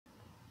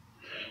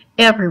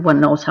Everyone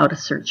knows how to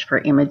search for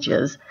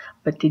images,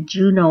 but did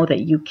you know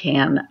that you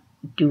can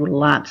do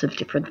lots of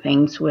different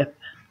things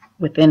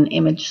within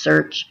image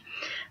search?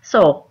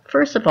 So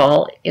first of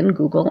all, in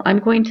Google, I'm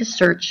going to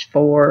search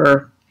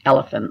for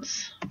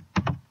elephants.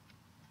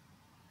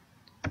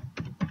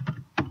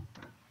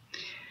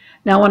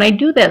 Now when I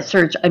do that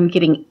search, I'm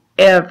getting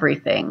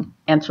everything.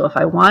 And so if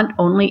I want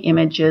only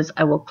images,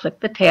 I will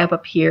click the tab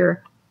up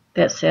here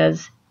that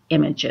says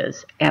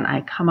Images, and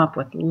I come up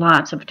with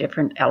lots of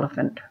different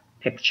elephant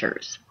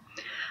pictures.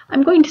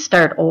 I'm going to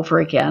start over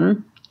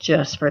again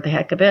just for the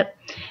heck of it,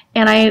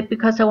 and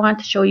because I want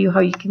to show you how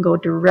you can go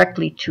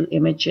directly to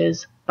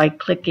images by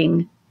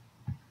clicking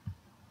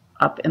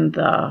up in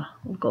the,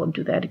 we'll go and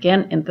do that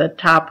again, in the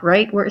top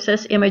right where it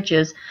says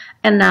Images,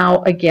 and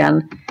now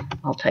again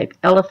I'll type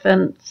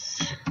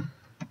elephants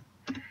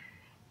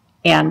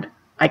and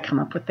I come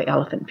up with the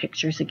elephant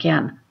pictures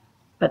again.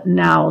 But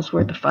now's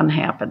where the fun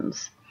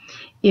happens.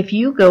 If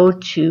you go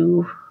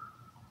to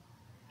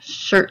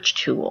Search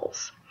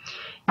Tools,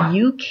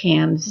 you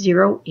can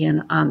zero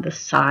in on the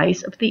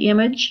size of the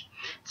image.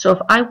 So if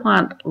I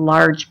want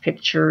large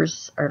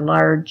pictures or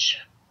large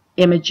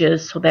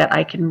images so that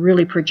I can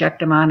really project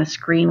them on a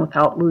screen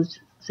without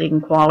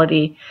losing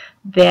quality,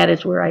 that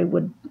is where I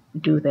would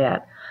do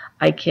that.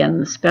 I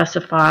can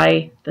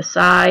specify the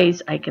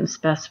size, I can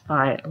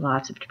specify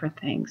lots of different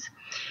things.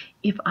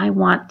 If I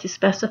want to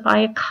specify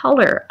a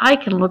color, I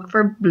can look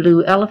for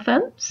blue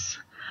elephants,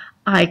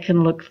 I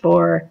can look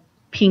for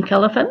pink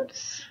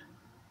elephants,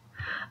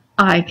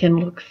 I can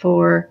look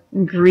for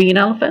green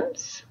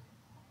elephants,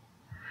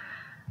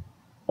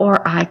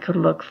 or I could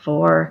look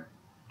for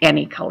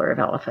any color of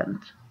elephant,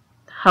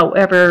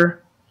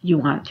 however you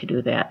want to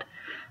do that.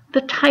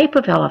 The type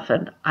of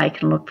elephant, I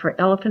can look for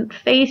elephant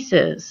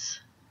faces.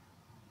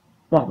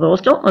 Well,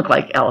 those don't look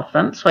like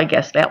elephants, so I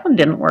guess that one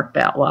didn't work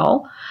that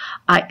well.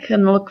 I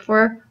can look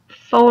for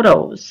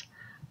photos.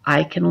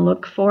 I can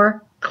look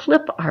for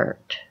clip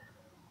art.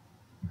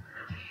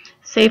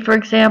 Say, for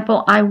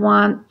example, I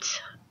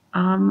want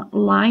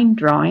line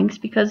drawings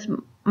because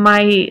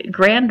my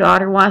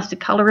granddaughter wants to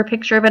color a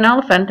picture of an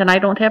elephant and I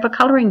don't have a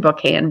coloring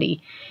book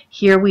handy.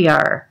 Here we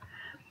are.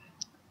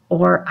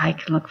 Or I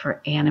can look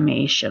for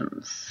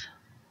animations.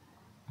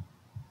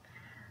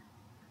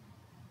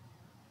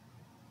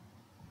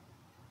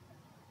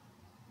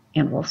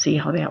 And we'll see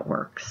how that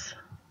works.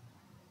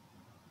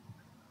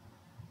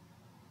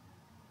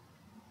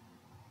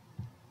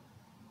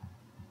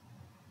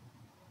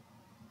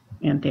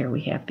 And there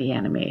we have the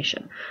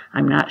animation.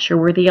 I'm not sure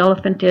where the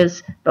elephant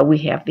is, but we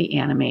have the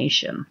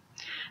animation.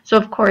 So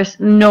of course,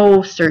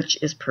 no search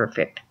is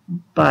perfect,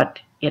 but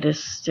it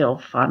is still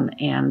fun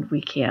and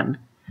we can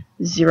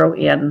zero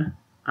in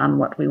on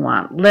what we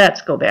want.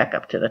 Let's go back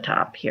up to the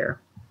top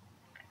here.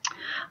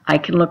 I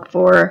can look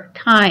for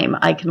time.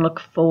 I can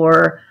look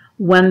for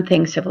when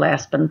things have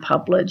last been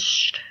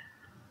published.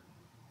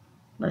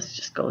 Let's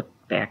just go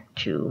back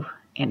to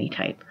any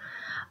type.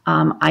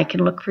 I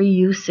can look for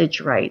usage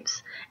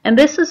rights. And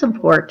this is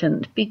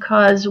important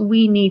because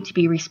we need to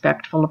be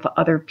respectful of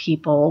other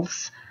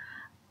people's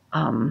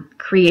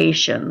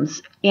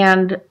creations.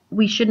 And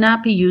we should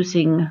not be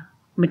using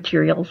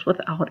materials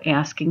without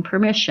asking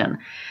permission.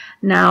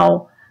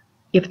 Now,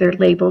 if they're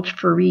labeled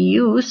for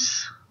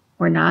reuse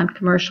or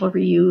non-commercial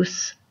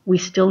reuse, we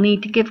still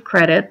need to give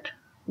credit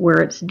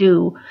where it's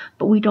due,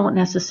 but we don't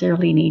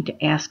necessarily need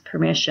to ask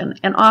permission.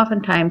 And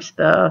oftentimes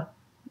the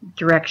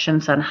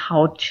directions on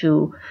how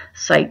to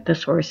cite the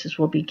sources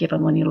will be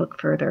given when you look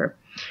further.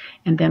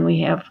 And then we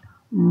have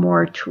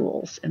more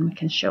tools, and we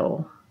can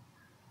show,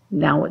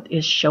 now it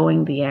is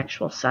showing the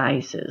actual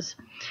sizes.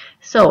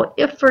 So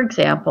if, for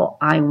example,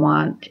 I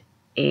want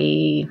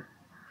a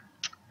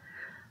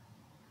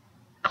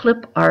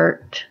clip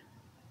art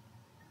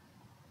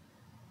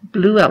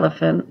blue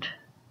elephant,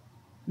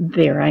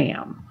 there I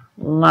am.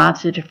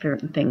 Lots of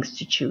different things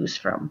to choose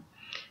from.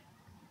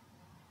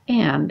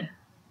 And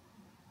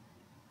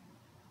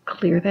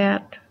clear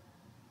that,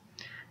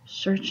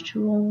 search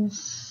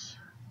tools,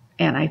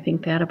 and I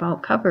think that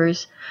about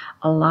covers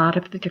a lot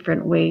of the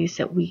different ways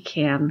that we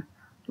can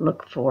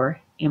look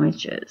for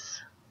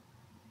images.